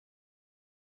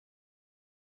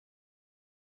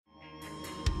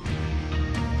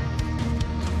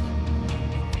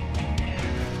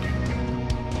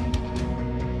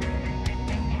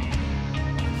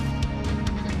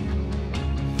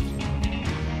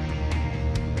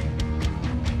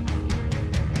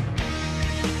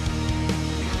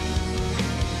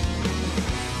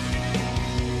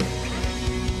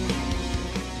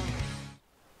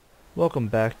Welcome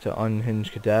back to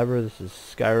Unhinged Cadaver. This is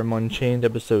Skyrim Unchained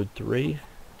episode 3.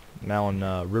 Now in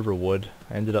Riverwood.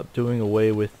 I ended up doing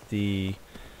away with the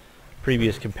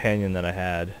previous companion that I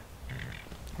had.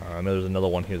 I know there's another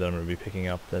one here that I'm going to be picking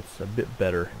up that's a bit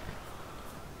better.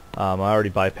 I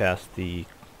already bypassed the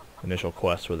initial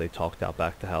quest where they talked out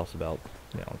back to house about,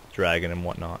 dragon and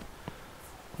whatnot.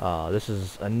 This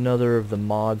is another of the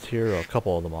mods here, or a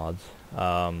couple of the mods.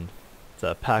 It's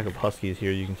a pack of huskies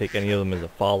here. You can take any of them as a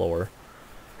follower.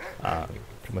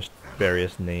 Pretty much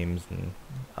various names and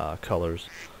colors.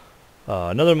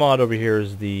 Another mod over here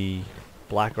is the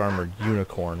black armored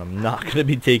unicorn. I'm not going to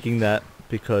be taking that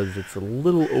because it's a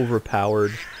little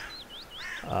overpowered.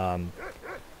 I'll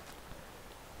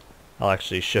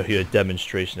actually show you a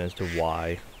demonstration as to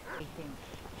why.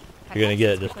 You're going to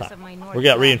get it this time. We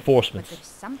got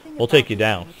reinforcements. We'll take you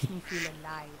down.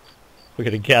 We're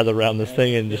going to gather around this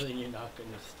thing and just... You're not going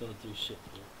to still do shit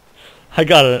here. I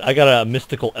got a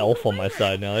mystical elf on my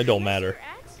side now. It don't matter.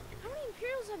 How many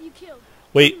Imperials have you killed?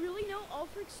 Wait. Do you really know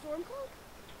Ulfric Stormcloak?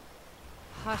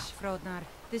 Hush, Frodnar.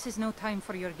 This is no time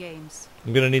for your games.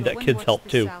 I'm gonna need that kid's help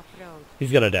too.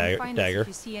 He's got a dagger.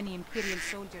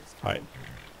 Alright.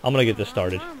 I'm gonna get this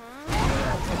started.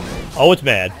 Oh, it's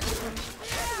mad.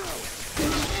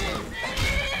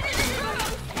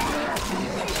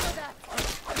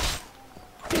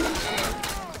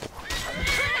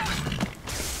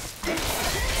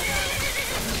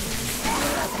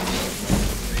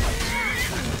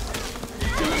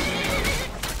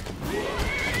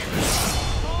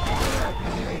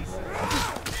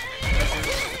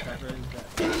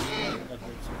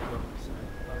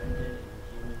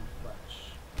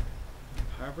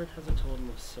 Hybrid has a total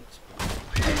of 6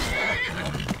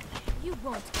 You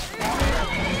won't.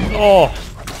 Oh!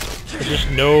 There's just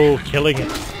no killing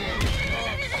it.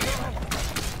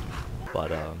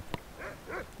 But,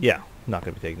 yeah. Not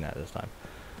going to be taking that this time.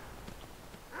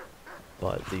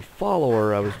 But the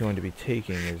follower I was going to be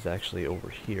taking is actually over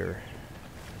here.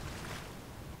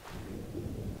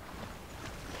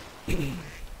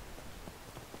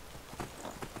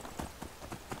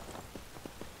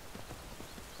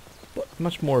 But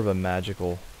much more of a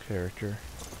magical character.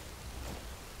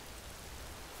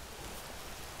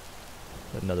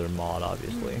 Another mod,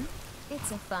 obviously.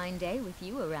 It's a fine day with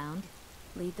you around.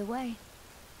 Lead the way.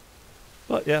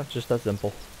 But yeah, just that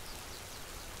simple.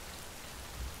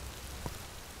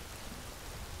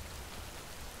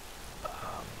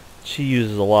 She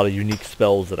uses a lot of unique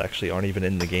spells that actually aren't even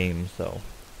in the game, so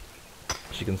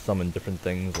she can summon different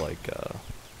things like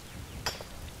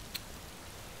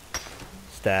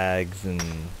stags, and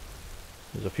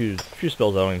there's a few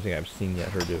spells I don't even think I've seen yet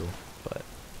her do, but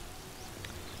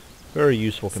very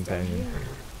useful companion.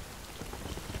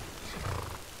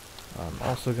 I'm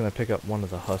also gonna pick up one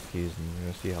of the huskies and we're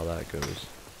gonna see how that goes.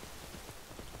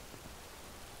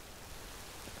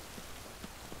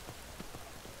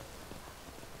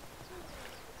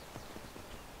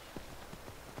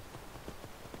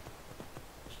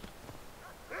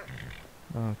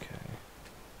 Okay.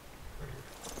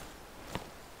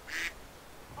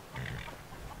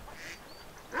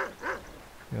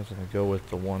 I was gonna go with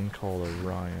the one called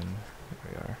Orion.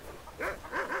 There we are.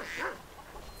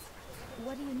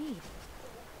 What do you need?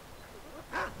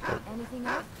 Anything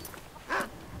else?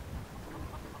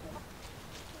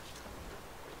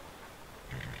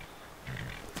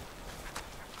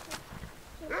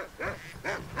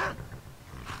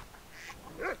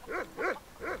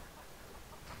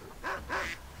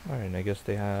 Alright, I guess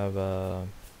they have, I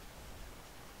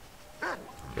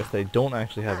guess they don't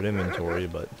actually have an inventory,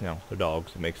 but, they're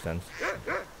dogs, it makes sense.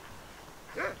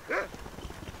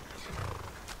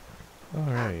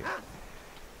 Alright.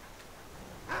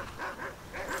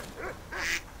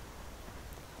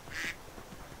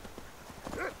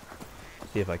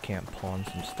 See if I can't pawn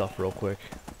some stuff real quick.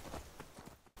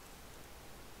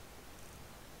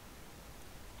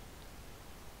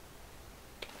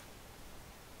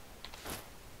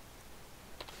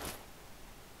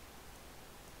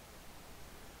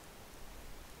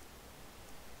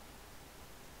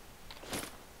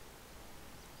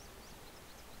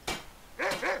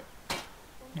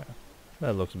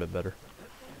 That looks a bit better.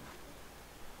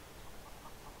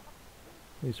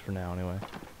 At least for now, anyway.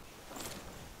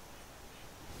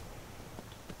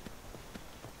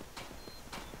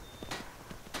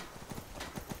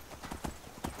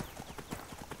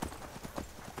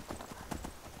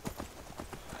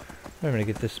 I'm gonna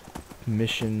get this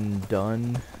mission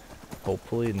done,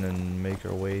 hopefully, and then make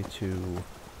our way to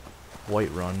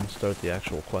Whiterun, start the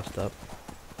actual quest up.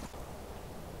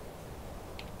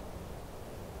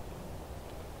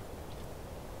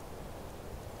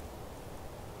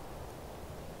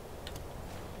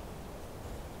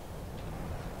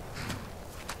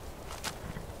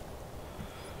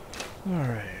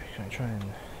 Alright, can I try and...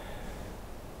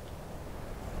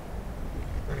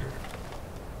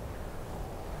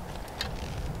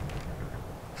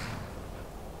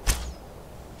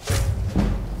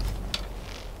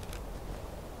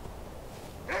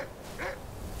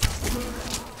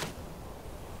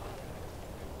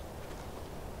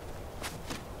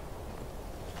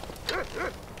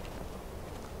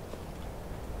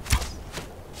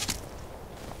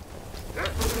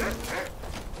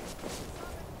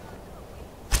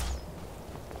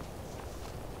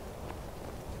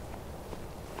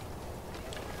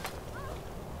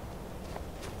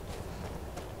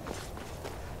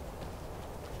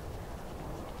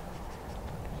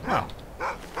 Oh.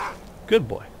 Good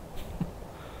boy.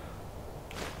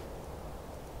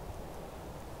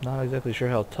 Not exactly sure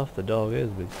how tough the dog is,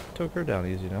 but took her down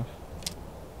easy enough.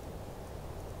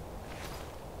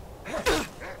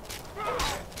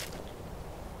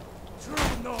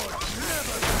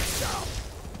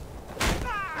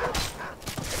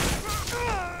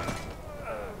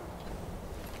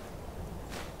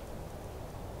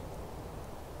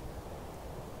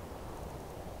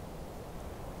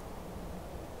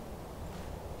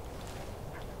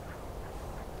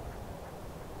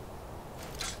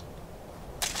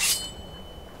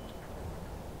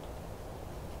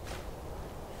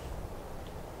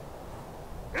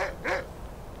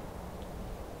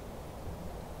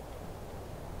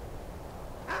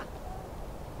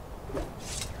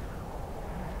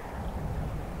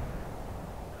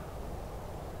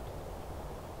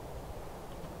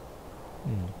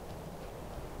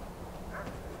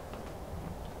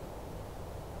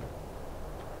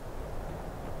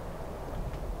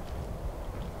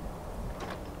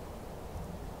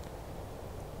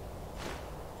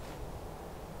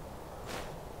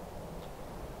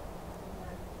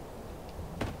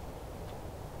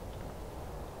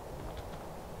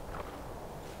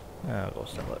 I'll go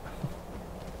sell it.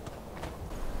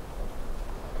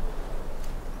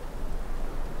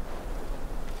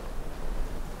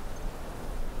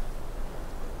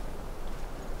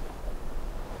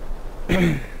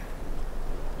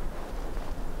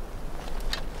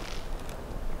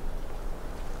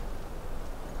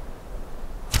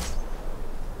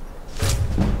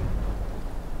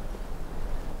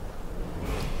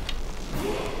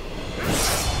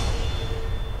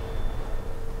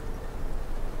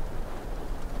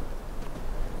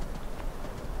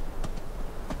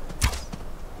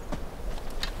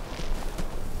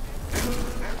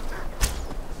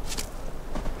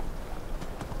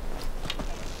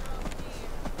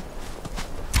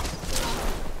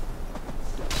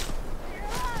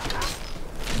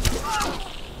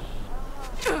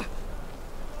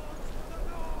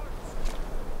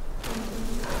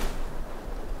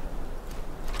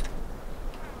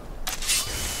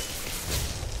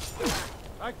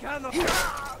 I cannot.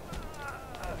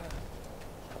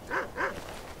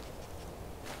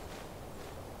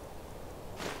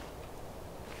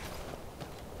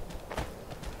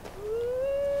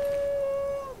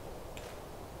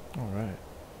 All right.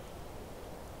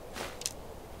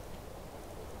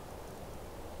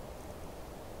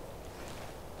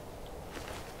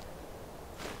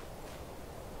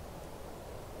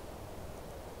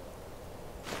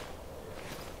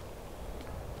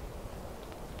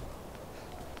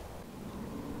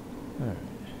 Alright.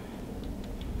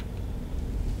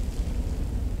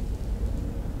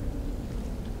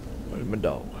 Where's my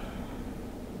dog?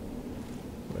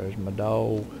 Where's my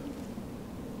dog?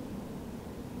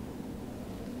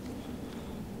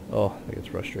 Oh, that gets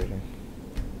frustrating.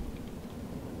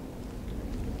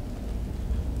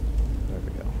 There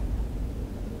we go.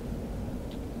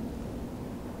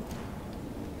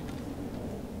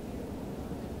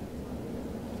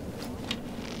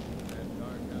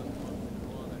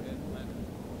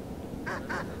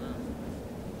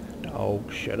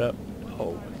 Dog, shut up.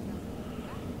 Oh.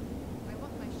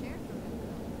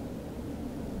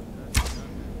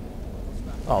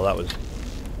 Oh, that was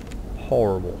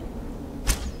horrible.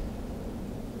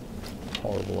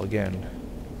 Horrible again.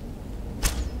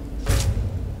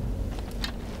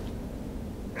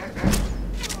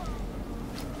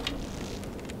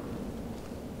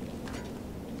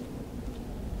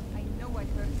 I know I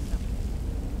heard something.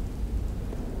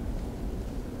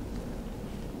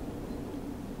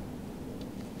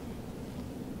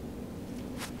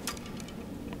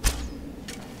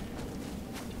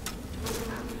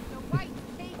 The white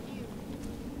take you.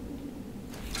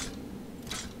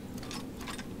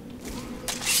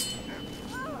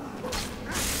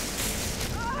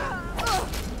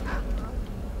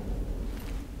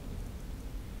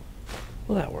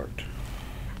 Well, that worked.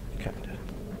 Kinda.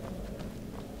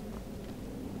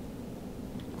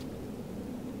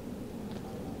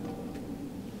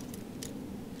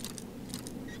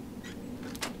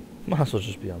 Might as well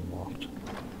just be unlocked.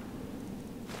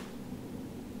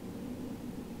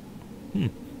 Hmm.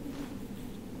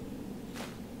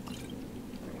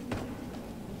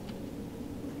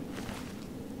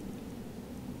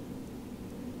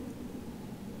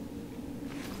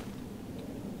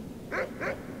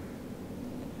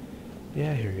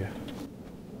 Yeah, I hear you.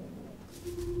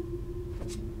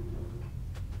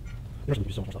 There's gonna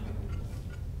be so much stuff.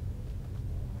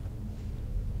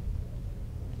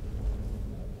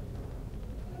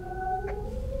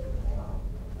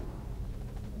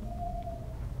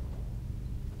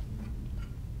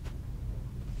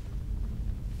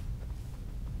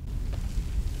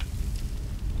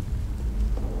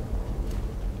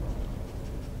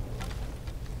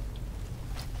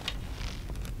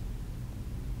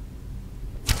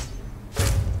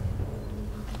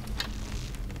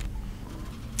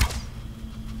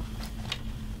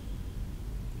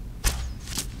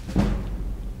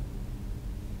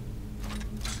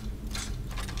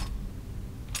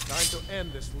 Time to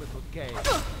end this little game. Ready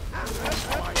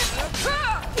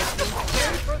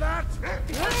for that?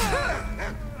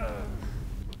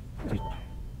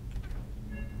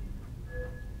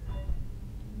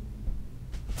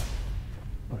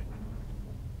 Alright.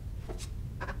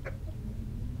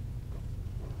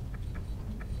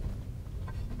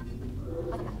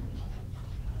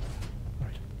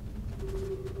 Alright.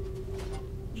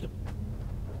 Stop.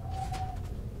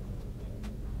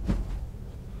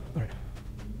 Alright.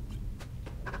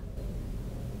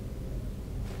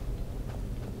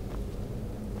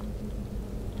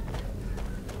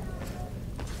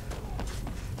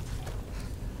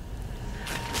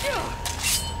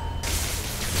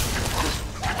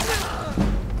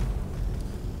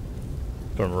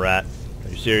 From a rat. Are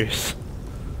you serious?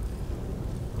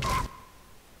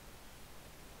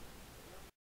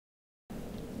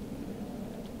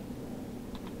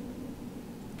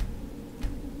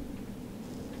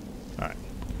 Alright.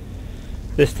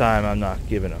 This time I'm not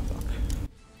giving a fuck.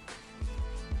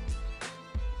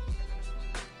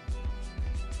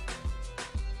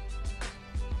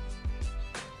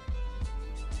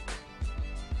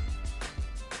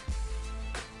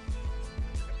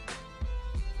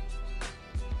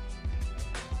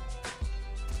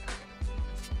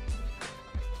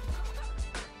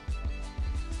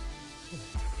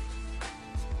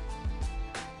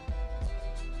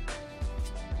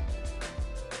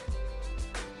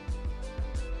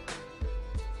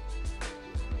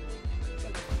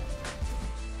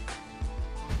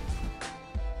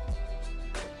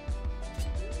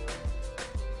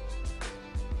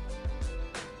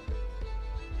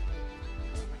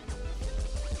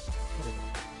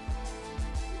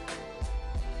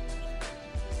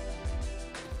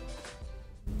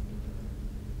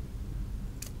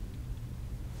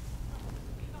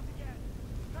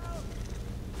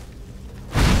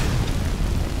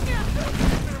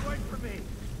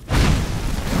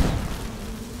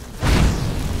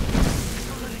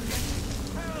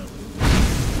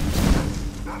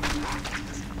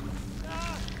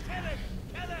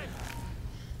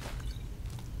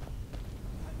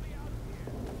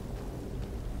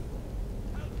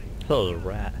 That was a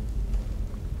rat.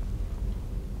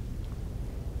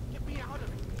 Get me out of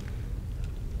here.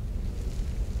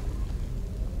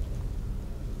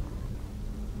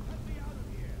 Let me out of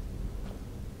here.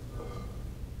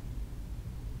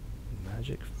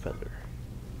 Magic feather.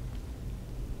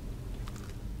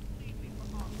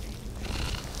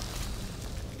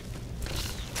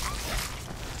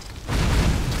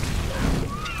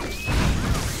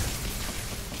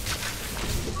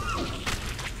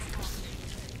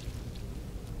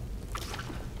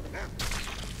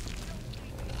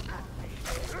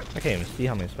 I can't even see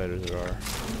how many spiders there are.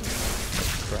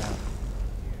 That's crap.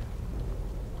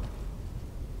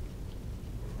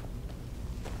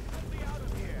 Let me out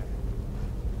of here.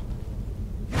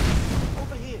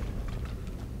 Over here.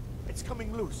 It's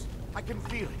coming loose. I can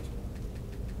feel it.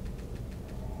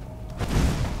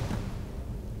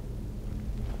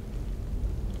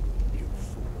 You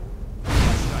fool.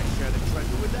 Why should I share the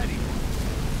treasure with anyone?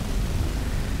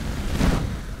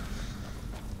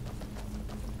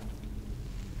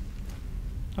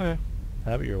 Okay,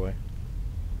 have it your way.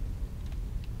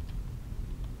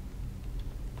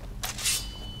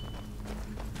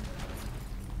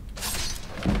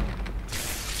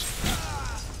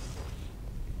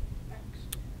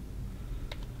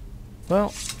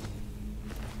 Well,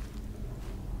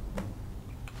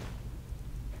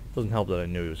 doesn't help that I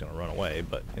knew he was going to run away,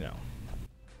 but you know.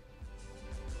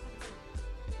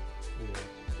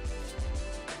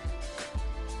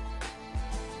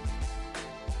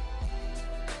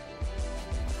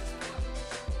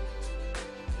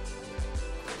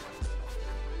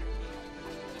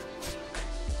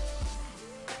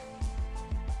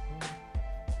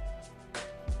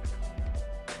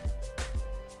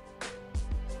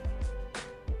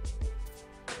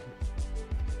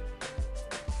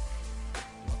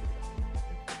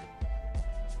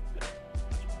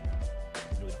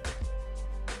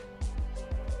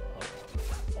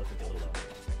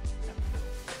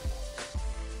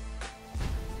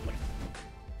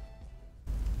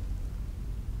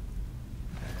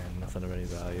 nothing of any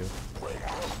value.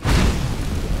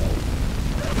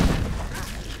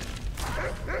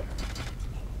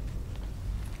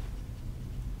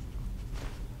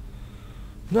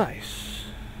 Nice.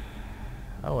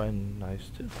 Oh, and nice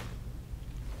too.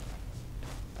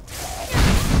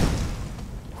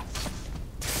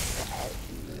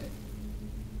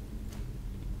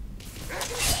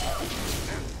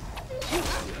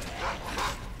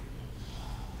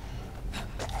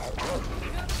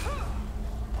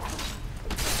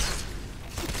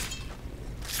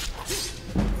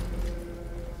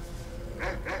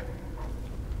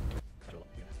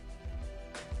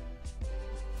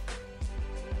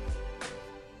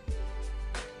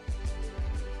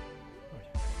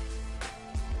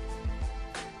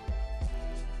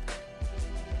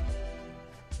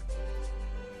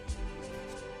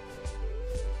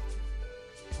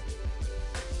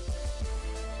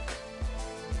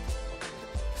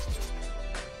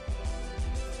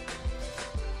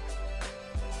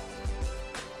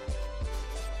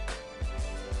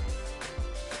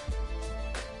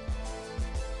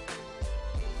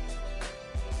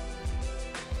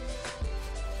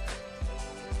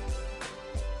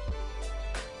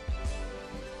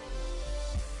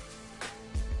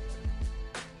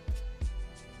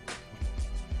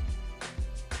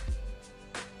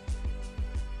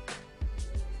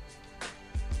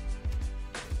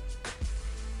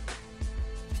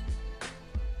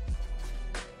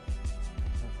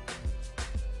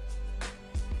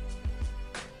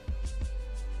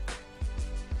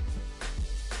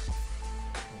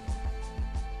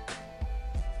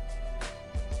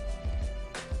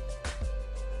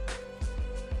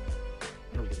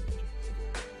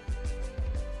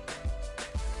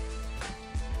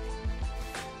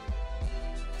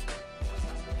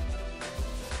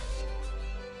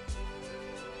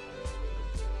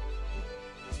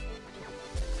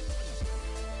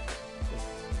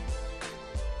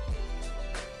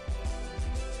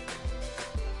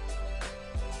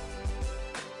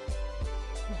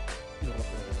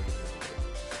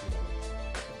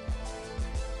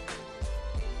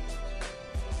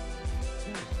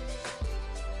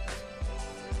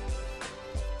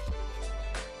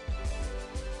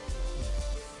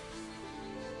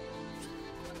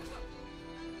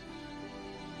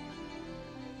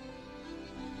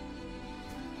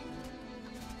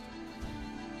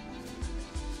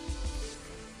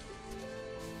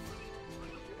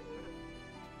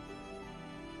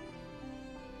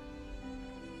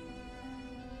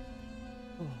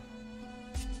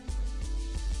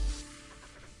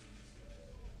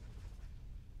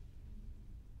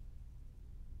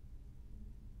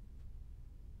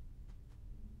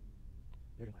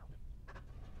 Very well.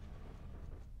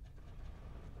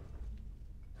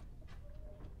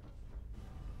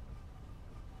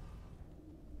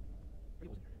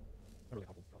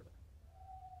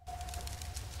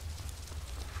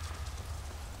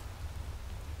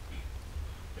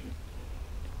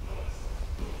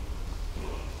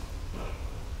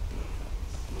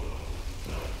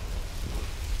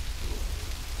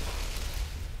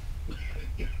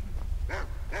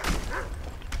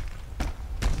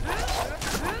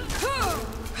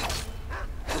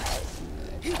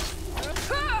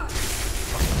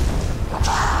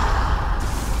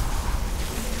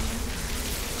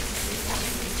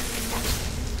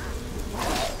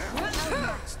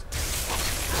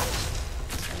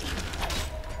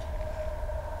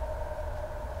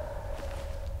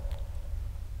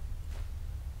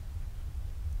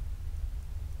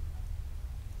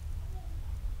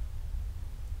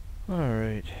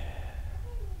 Alright.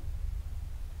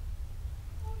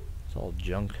 It's all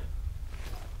junk.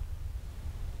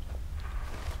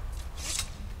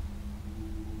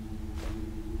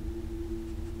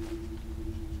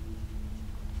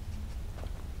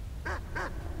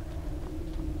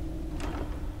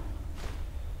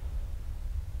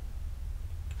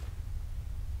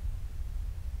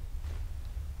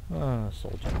 Ah,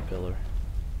 soul gem pillar.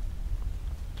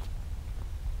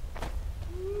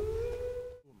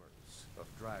 Of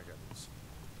dragons.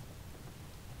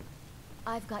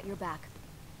 I've got your back.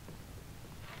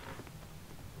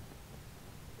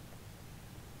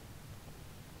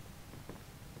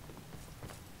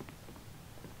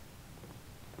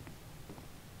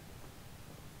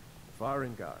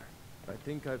 Farengar, I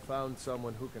think I found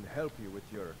someone who can help you with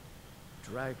your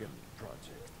dragon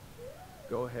project.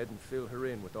 Go ahead and fill her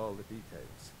in with all the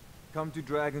details. Come to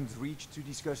Dragon's Reach to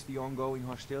discuss the ongoing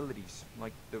hostilities,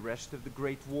 like the rest of the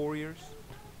great warriors?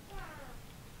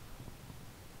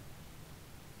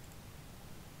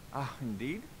 Ah,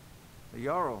 indeed? The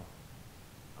Jarl.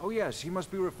 Oh yes, he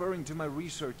must be referring to my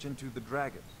research into the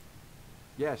dragon.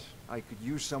 Yes, I could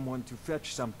use someone to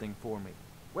fetch something for me.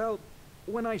 Well,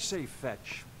 when I say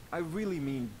fetch, I really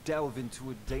mean delve into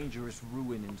a dangerous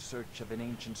ruin in search of an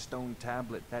ancient stone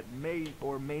tablet that may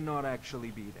or may not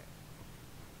actually be there.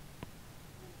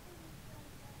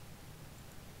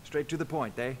 Straight to the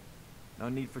point, eh? No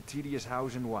need for tedious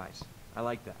hows and whys. I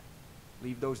like that.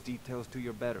 Leave those details to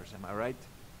your betters, am I right?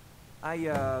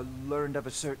 I, learned of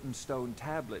a certain stone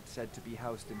tablet said to be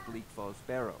housed in Bleak Falls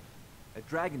Barrow. A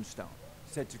dragon stone,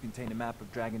 said to contain a map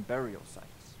of dragon burial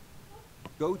sites.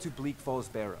 Go to Bleak Falls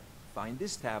Barrow, find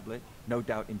this tablet, no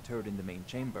doubt interred in the main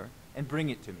chamber, and bring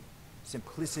it to me.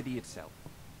 Simplicity itself.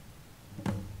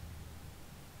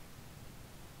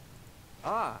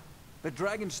 Ah, the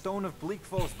dragon stone of Bleak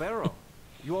Falls Barrow.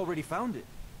 You already found it.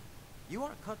 You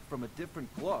are cut from a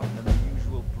different cloth than the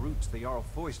usual brutes the Jarl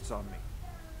foists on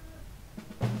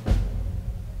me.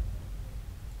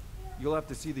 You'll have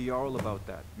to see the Jarl about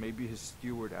that. Maybe his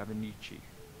steward, Avenici.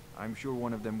 I'm sure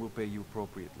one of them will pay you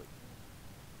appropriately.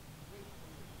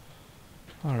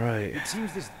 Alright. It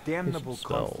seems this damnable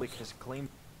Spells. conflict has claimed...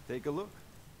 Take a look.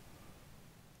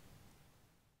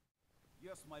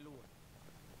 Yes, my lord.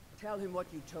 Tell him what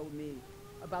you told me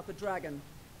about the dragon.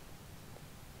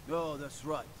 Oh, that's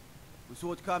right. We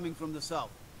saw it coming from the south.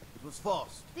 It was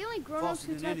fast. The only grown-ups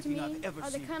who Faster than talk to anything me I've ever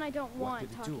are the seen. kind I don't What want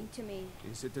did it talking do? to me.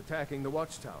 Is it attacking the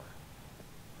watchtower?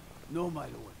 No, my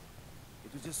lord.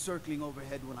 It was just circling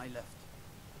overhead when I left.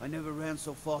 I never ran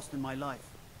so fast in my life.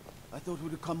 I thought it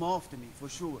would come after me, for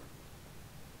sure.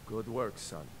 Good work,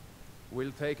 son.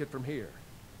 We'll take it from here.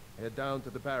 Head down to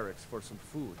the barracks for some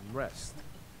food and rest.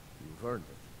 You've earned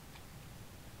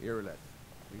it. Ireleth,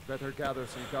 we'd better gather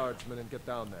some guardsmen and get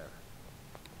down there.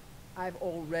 I've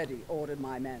already ordered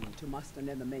my men to muster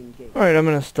near the main gate. Alright, I'm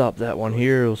gonna stop that one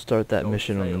here. We'll start that Don't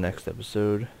mission on the fail. next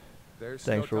episode. There's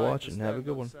Thanks no for time to watching. Have a stand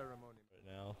good on one. ceremony.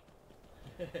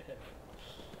 Right now.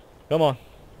 Come on.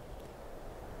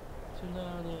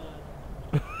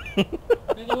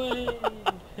 Get away!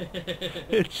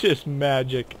 It's just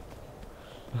magic.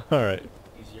 Alright.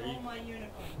 Easier. my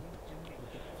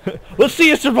unicorn. Let's see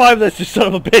you survive this, you son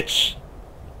of a bitch!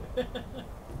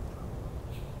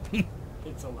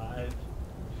 It's alive.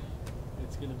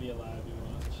 It's gonna be alive, you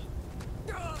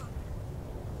watch.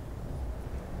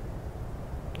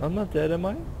 I'm not dead, am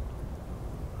I?